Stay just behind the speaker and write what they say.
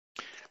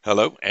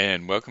Hello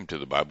and welcome to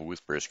the Bible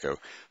with Briscoe.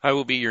 I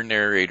will be your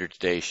narrator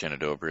today,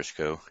 Shenandoah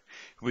Briscoe.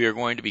 We are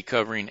going to be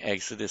covering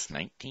Exodus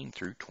 19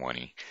 through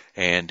 20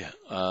 and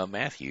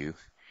Matthew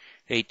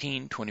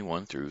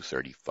 18:21 through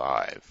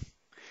 35.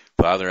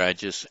 Father, I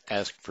just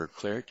ask for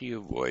clarity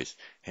of voice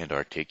and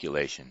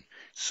articulation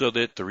so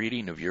that the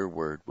reading of your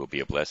word will be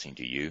a blessing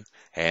to you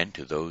and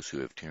to those who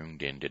have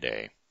tuned in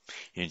today.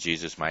 In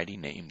Jesus' mighty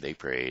name they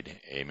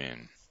prayed,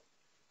 Amen.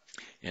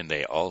 And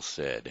they all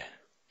said,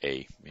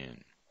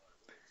 Amen.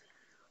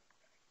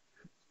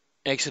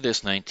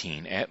 Exodus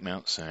 19 at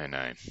Mount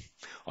Sinai.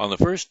 On the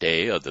first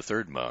day of the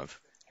third month,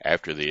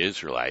 after the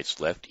Israelites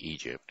left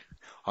Egypt,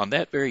 on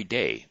that very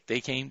day they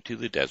came to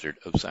the desert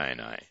of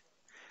Sinai.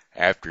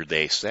 After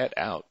they set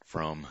out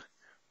from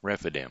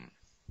Rephidim,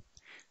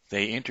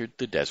 they entered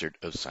the desert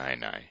of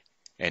Sinai,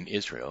 and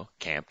Israel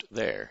camped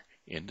there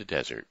in the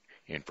desert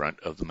in front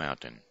of the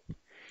mountain.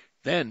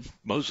 Then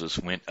Moses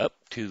went up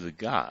to the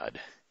God,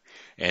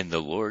 and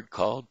the Lord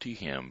called to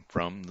him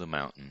from the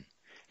mountain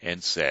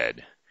and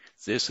said,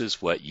 This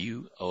is what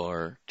you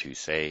are to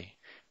say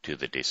to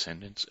the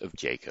descendants of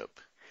Jacob,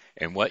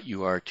 and what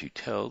you are to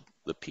tell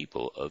the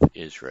people of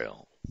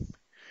Israel.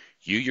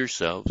 You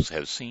yourselves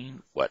have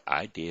seen what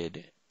I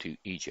did to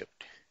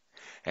Egypt,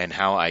 and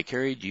how I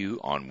carried you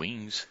on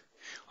wings,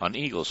 on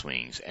eagle's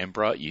wings, and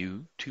brought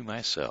you to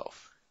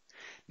myself.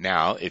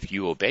 Now, if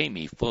you obey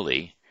me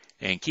fully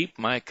and keep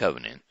my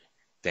covenant,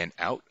 then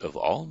out of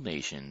all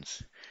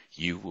nations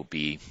you will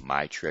be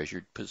my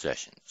treasured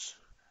possessions.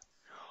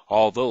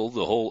 Although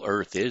the whole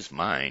earth is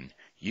mine,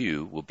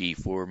 you will be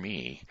for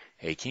me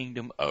a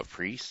kingdom of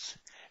priests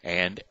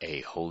and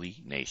a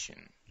holy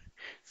nation.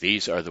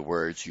 These are the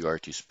words you are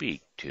to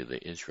speak to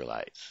the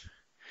Israelites.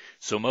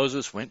 So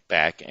Moses went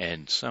back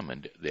and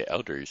summoned the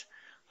elders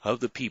of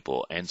the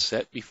people and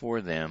set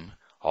before them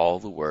all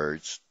the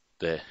words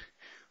the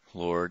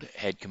Lord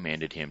had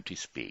commanded him to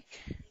speak.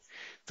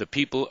 The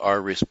people all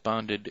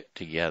responded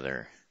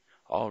together.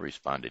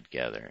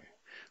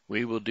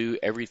 We will do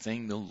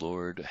everything the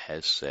Lord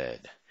has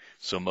said.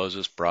 So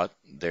Moses brought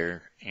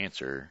their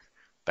answer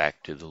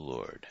back to the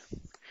Lord.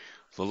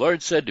 The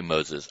Lord said to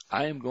Moses,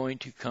 I am going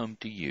to come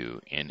to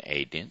you in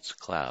a dense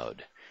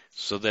cloud,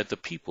 so that the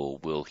people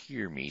will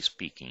hear me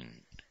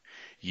speaking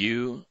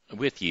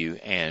with you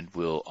and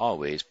will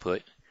always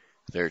put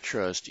their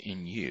trust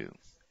in you.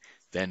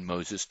 Then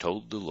Moses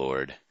told the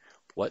Lord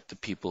what the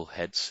people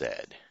had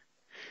said.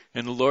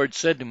 And the Lord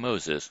said to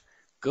Moses,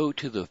 Go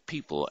to the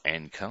people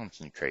and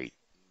consecrate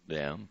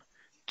them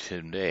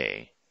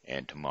today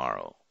and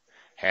tomorrow.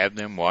 Have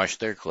them wash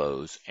their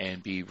clothes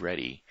and be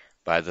ready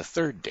by the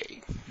third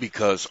day,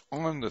 because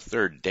on the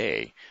third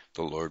day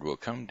the Lord will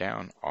come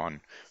down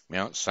on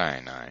Mount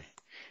Sinai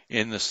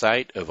in the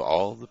sight of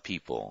all the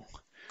people.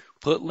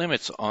 Put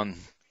limits on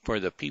for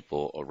the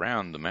people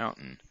around the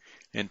mountain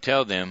and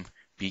tell them,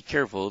 Be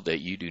careful that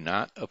you do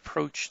not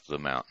approach the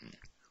mountain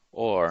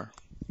or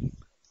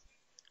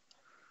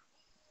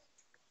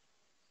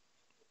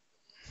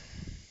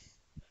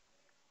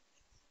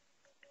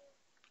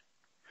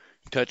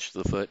touch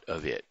the foot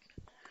of it.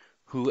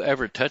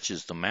 Whoever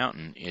touches the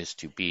mountain is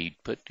to be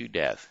put to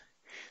death.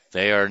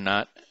 They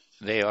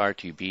are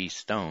to be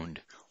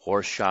stoned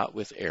or shot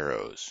with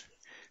arrows.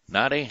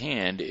 Not a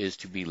hand is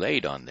to be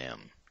laid on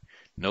them.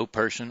 No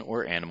person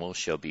or animal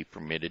shall be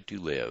permitted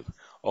to live.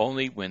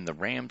 Only when the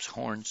ram's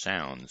horn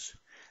sounds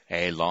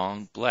a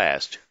long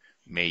blast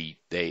may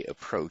they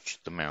approach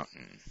the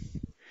mountain.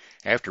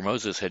 After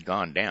Moses had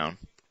gone down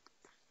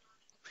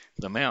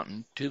the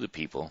mountain to the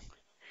people,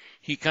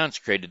 he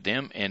consecrated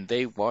them, and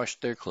they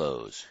washed their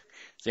clothes.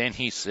 Then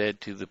he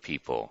said to the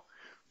people,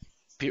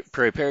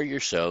 Prepare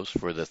yourselves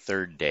for the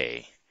third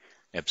day.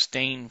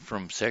 Abstain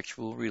from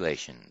sexual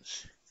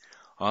relations.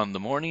 On the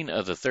morning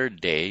of the third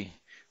day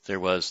there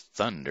was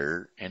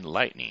thunder and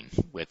lightning,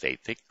 with a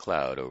thick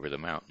cloud over the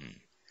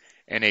mountain,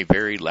 and a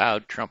very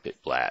loud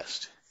trumpet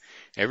blast.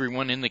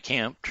 Everyone in the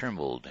camp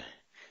trembled.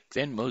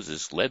 Then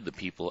Moses led the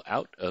people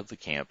out of the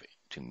camp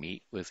to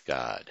meet with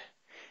God.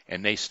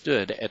 And they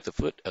stood at the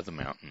foot of the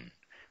mountain.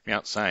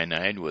 Mount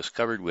Sinai was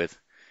covered with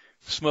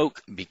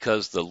smoke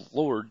because the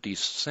Lord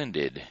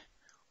descended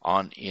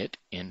on it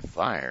in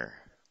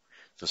fire.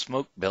 The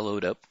smoke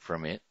bellowed up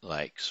from it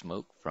like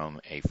smoke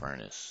from a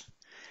furnace,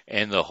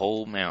 and the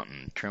whole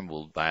mountain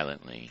trembled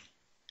violently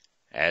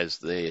as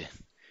the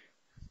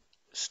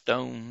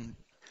sound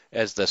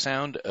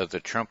of the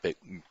trumpet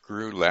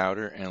grew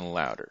louder and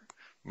louder.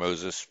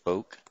 Moses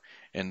spoke,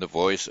 and the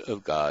voice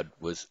of God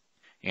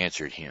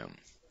answered him.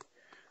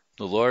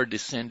 The Lord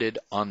descended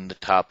on the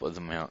top of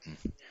the mountain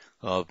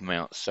of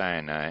Mount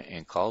Sinai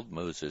and called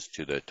Moses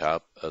to the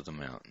top of the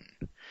mountain.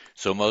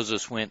 So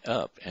Moses went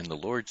up, and the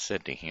Lord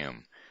said to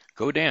him,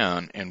 Go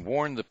down and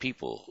warn the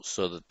people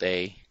so that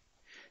they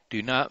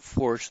do not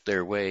force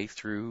their way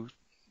through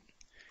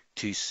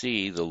to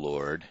see the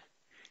Lord,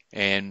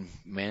 and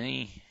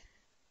many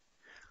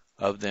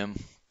of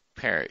them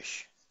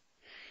perish.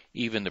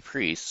 Even the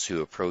priests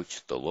who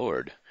approach the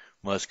Lord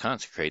must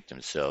consecrate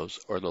themselves,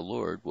 or the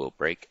Lord will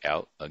break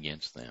out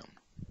against them.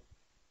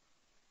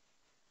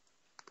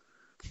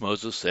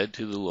 Moses said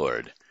to the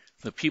Lord,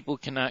 "The people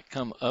cannot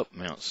come up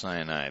Mount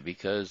Sinai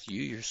because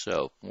you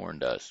yourself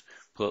warned us.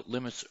 Put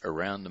limits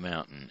around the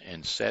mountain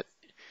and set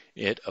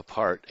it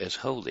apart as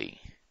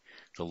holy."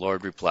 The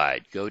Lord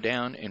replied, "Go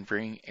down and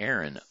bring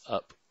Aaron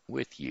up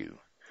with you.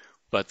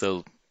 But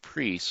the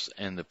priests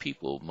and the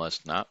people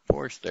must not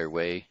force their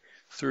way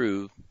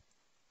through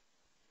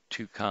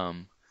to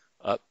come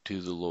up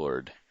to the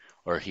Lord,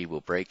 or he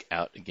will break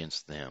out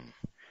against them."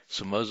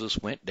 So Moses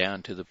went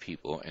down to the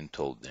people and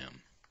told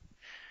them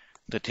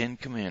the Ten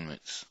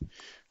Commandments.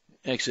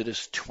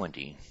 Exodus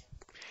 20.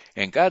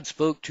 And God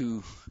spoke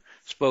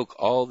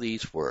all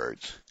these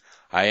words.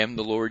 "I am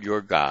the Lord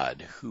your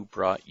God, who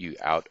brought you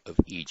out of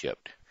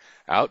Egypt,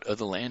 out of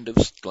the land of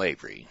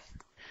slavery.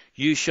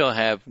 You shall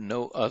have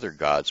no other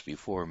gods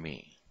before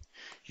me.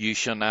 You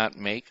shall not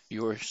make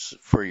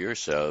for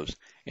yourselves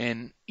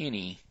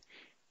any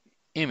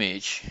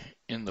image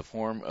in the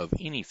form of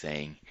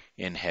anything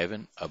in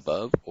heaven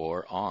above,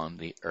 or on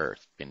the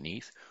earth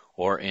beneath,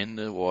 or in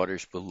the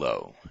waters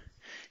below.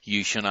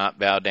 You shall not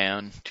bow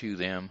down to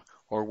them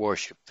or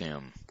worship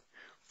them.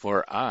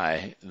 For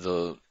I,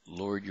 the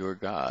Lord your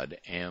God,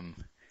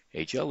 am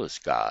a jealous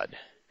God,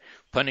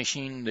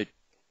 punishing the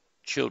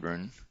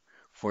children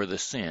for the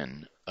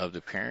sin of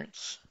the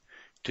parents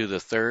to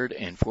the third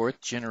and fourth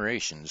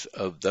generations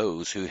of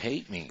those who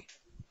hate me,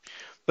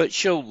 but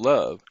show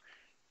love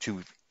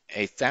to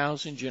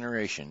 1,000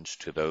 generations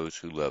to those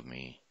who love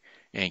me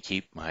and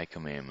keep my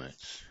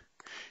commandments.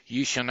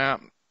 You shall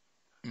not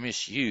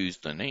misuse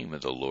the name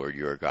of the Lord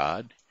your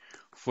God,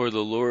 for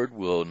the Lord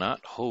will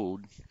not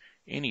hold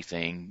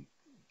anything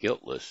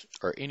guiltless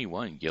or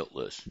anyone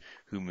guiltless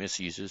who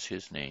misuses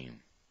his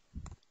name.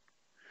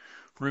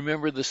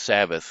 Remember the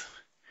Sabbath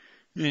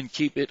and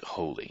keep it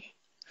holy.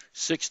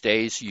 6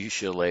 days you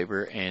shall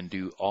labor and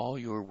do all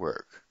your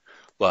work,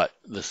 but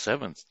the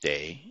seventh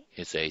day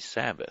is a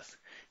Sabbath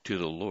to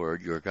the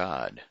Lord your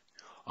God.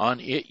 On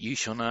it you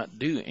shall not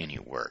do any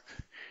work,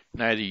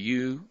 neither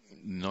you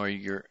nor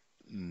your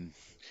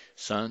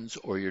sons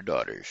or your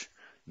daughters,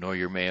 nor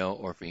your male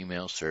or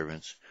female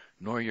servants,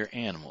 nor your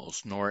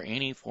animals, nor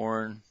any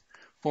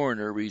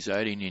foreigner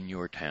residing in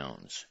your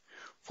towns.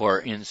 For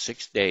in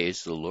 6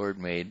 days the Lord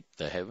made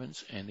the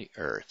heavens and the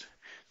earth,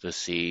 the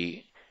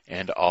sea,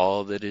 and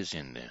all that is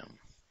in them.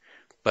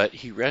 But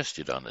he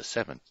rested on the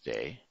seventh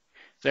day.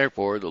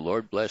 Therefore the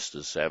Lord blessed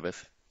the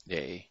Sabbath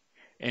day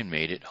and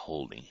made it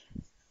holy.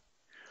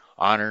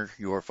 Honor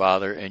your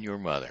father and your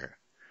mother,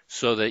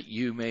 so that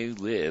you may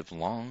live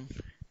long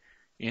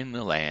in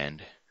the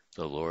land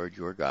the Lord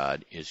your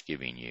God is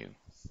giving you.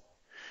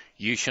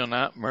 You shall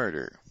not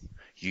murder.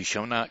 You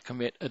shall not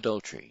commit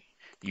adultery.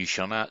 You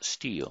shall not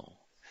steal.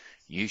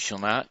 You shall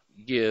not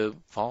give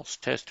false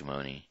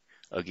testimony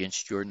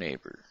against your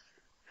neighbor.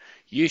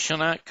 You shall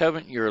not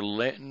covet your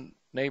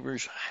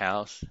neighbor's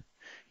house.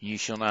 You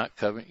shall not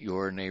covet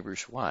your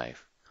neighbor's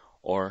wife,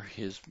 or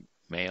his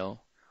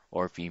male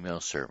or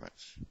female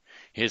servants,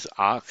 his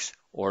ox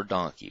or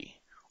donkey,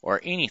 or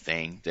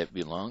anything that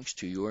belongs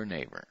to your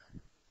neighbor.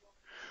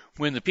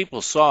 When the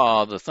people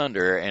saw the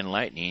thunder and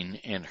lightning,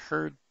 and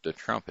heard the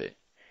trumpet,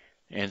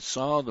 and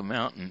saw the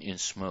mountain in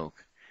smoke,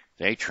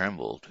 they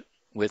trembled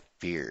with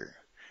fear.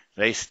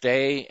 They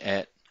stayed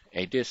at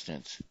a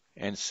distance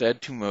and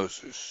said to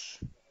Moses,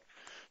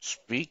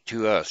 "Speak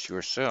to us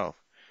yourself,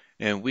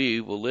 and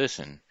we will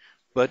listen.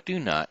 But do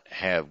not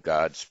have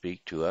God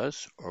speak to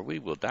us, or we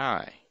will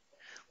die."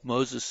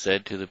 Moses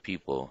said to the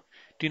people,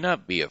 "Do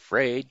not be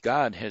afraid.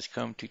 God has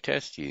come to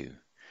test you,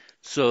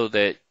 so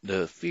that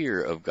the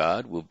fear of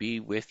God will be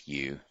with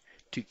you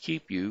to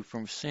keep you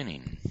from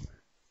sinning."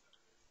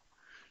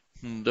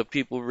 The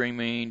people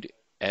remained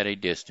at a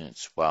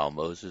distance while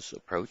Moses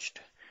approached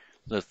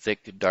the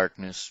thick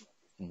darkness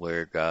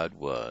where God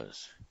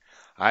was.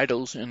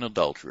 Idols and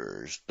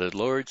adulterers, the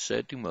Lord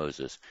said to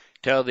Moses,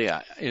 "Tell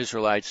the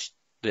Israelites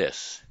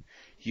this: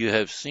 You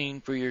have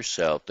seen for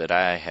yourself that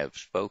I have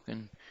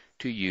spoken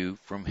to you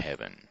from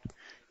heaven.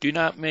 Do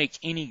not make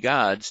any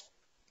gods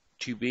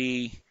to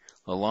be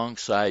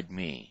alongside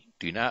me.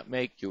 Do not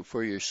make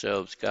for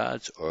yourselves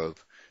gods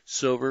of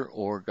silver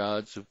or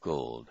gods of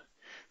gold.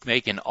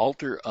 Make an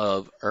altar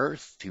of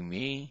earth to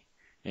me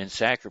and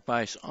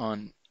sacrifice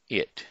on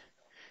it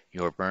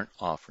your burnt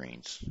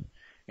offerings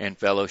and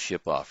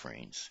fellowship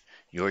offerings,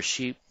 your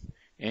sheep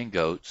and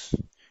goats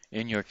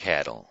and your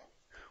cattle.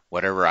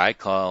 Whatever I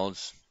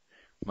cause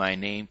my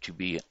name to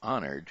be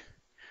honored,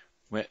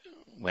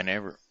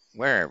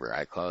 wherever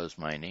I cause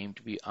my name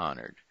to be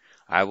honored,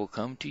 I will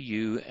come to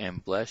you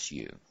and bless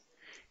you.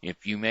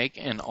 If you make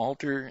an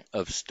altar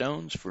of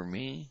stones for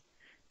me,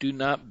 do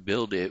not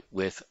build it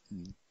with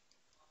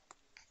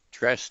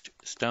dressed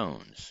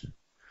stones,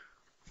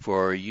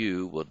 for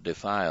you will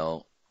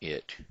defile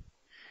it.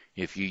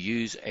 If you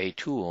use a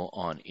tool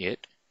on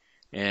it,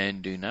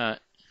 and do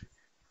not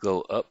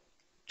go up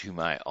to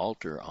my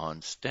altar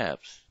on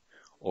steps,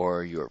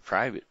 or your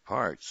private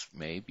parts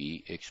may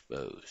be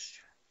exposed."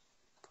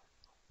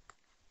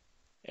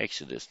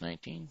 Exodus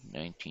 19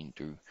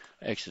 through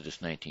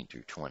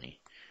 20.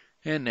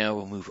 And now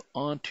we'll move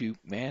on to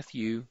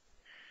Matthew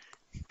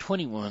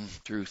 21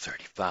 through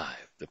 35,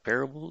 the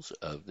parables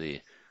of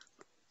the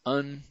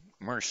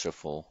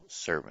unmerciful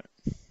servant.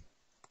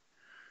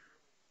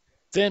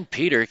 Then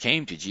Peter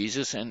came to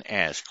Jesus and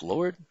asked,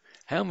 Lord,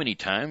 how many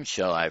times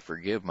shall I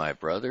forgive my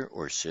brother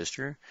or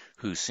sister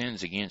who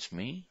sins against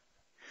me?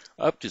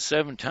 Up to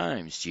 7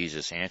 times,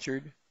 Jesus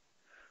answered.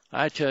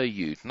 I tell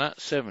you,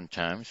 not 7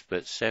 times,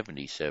 but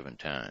 77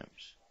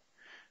 times.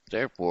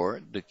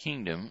 Therefore, the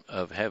kingdom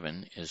of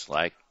heaven is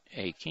like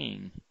a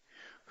king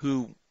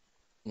who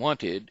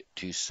wanted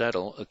to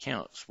settle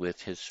accounts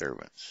with his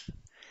servants.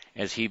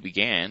 As he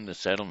began the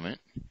settlement,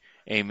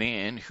 a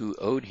man who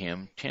owed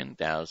him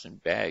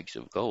 10,000 bags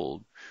of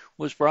gold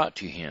was brought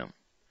to him.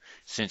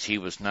 Since he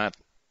was not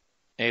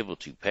able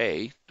to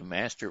pay, the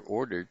master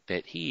ordered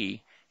that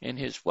he and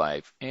his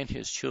wife and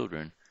his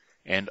children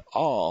and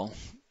all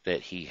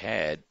that he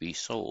had be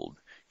sold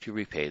to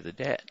repay the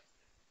debt.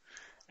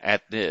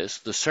 At this,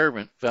 the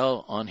servant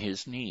fell on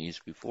his knees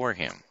before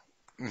him.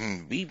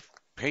 Be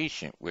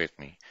patient with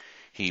me,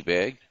 he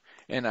begged,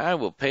 and I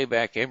will pay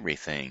back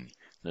everything.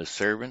 The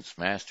servant's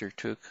master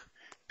took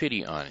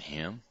pity on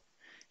him,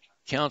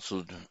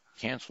 canceled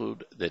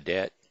the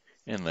debt,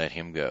 and let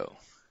him go.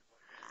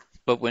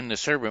 But when the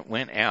servant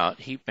went out,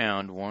 he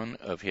found one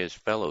of his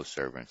fellow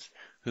servants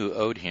who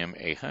owed him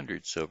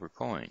 100 silver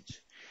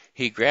coins.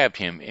 He grabbed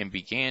him and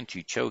began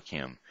to choke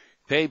him.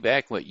 Pay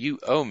back what you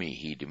owe me,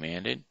 he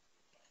demanded.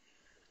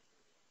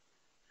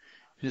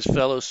 His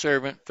fellow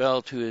servant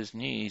fell to his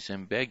knees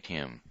and begged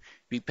him,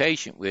 Be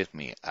patient with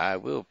me, I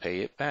will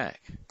pay it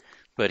back.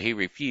 But he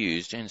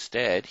refused.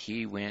 Instead,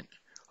 he went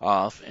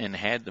off and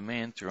had the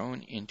man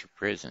thrown into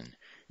prison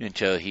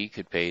until he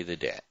could pay the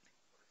debt.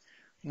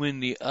 When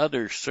the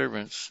other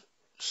servants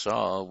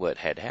saw what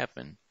had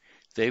happened,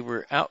 they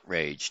were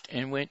outraged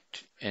and went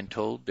and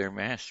told their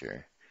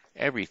master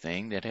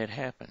everything that had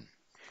happened.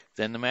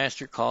 Then the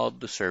master called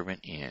the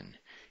servant in.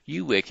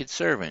 You wicked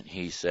servant,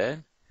 he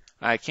said.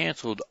 I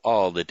canceled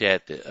all the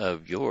debt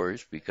of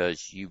yours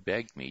because you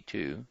begged me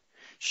to.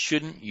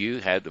 Shouldn't you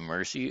have the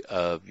mercy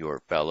of your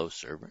fellow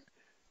servant,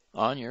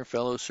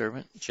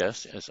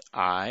 just as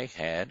I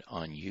had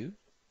on you?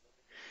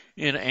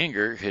 In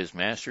anger, his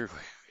master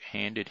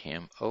handed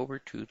him over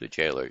to the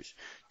jailers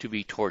to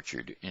be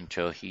tortured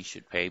until he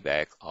should pay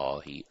back all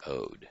he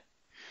owed.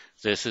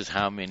 This is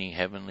how my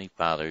heavenly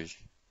Father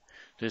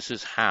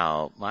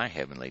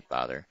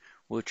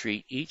will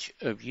treat each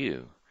of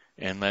you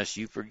unless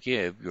you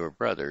forgive your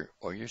brother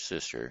or your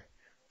sister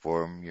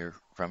from your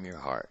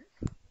heart.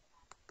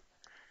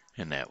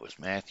 And that was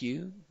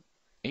Matthew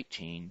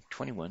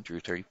 18:21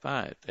 through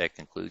 35. That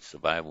concludes the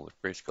Bible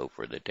with Briscoe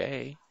for the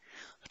day.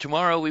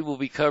 Tomorrow we will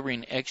be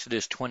covering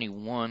Exodus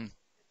 21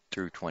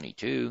 through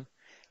 22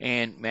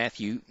 and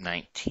Matthew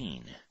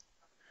 19.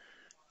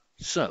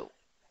 So,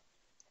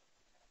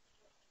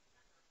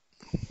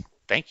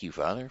 thank you,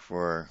 Father,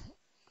 for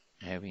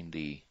having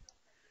the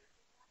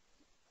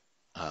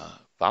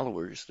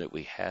followers that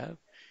we have.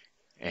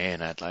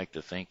 And I'd like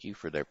to thank you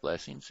for their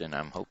blessings, and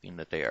I'm hoping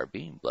that they are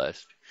being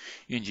blessed.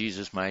 In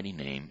Jesus' mighty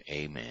name,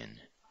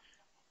 amen.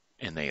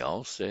 And they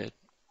all said,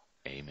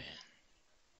 amen.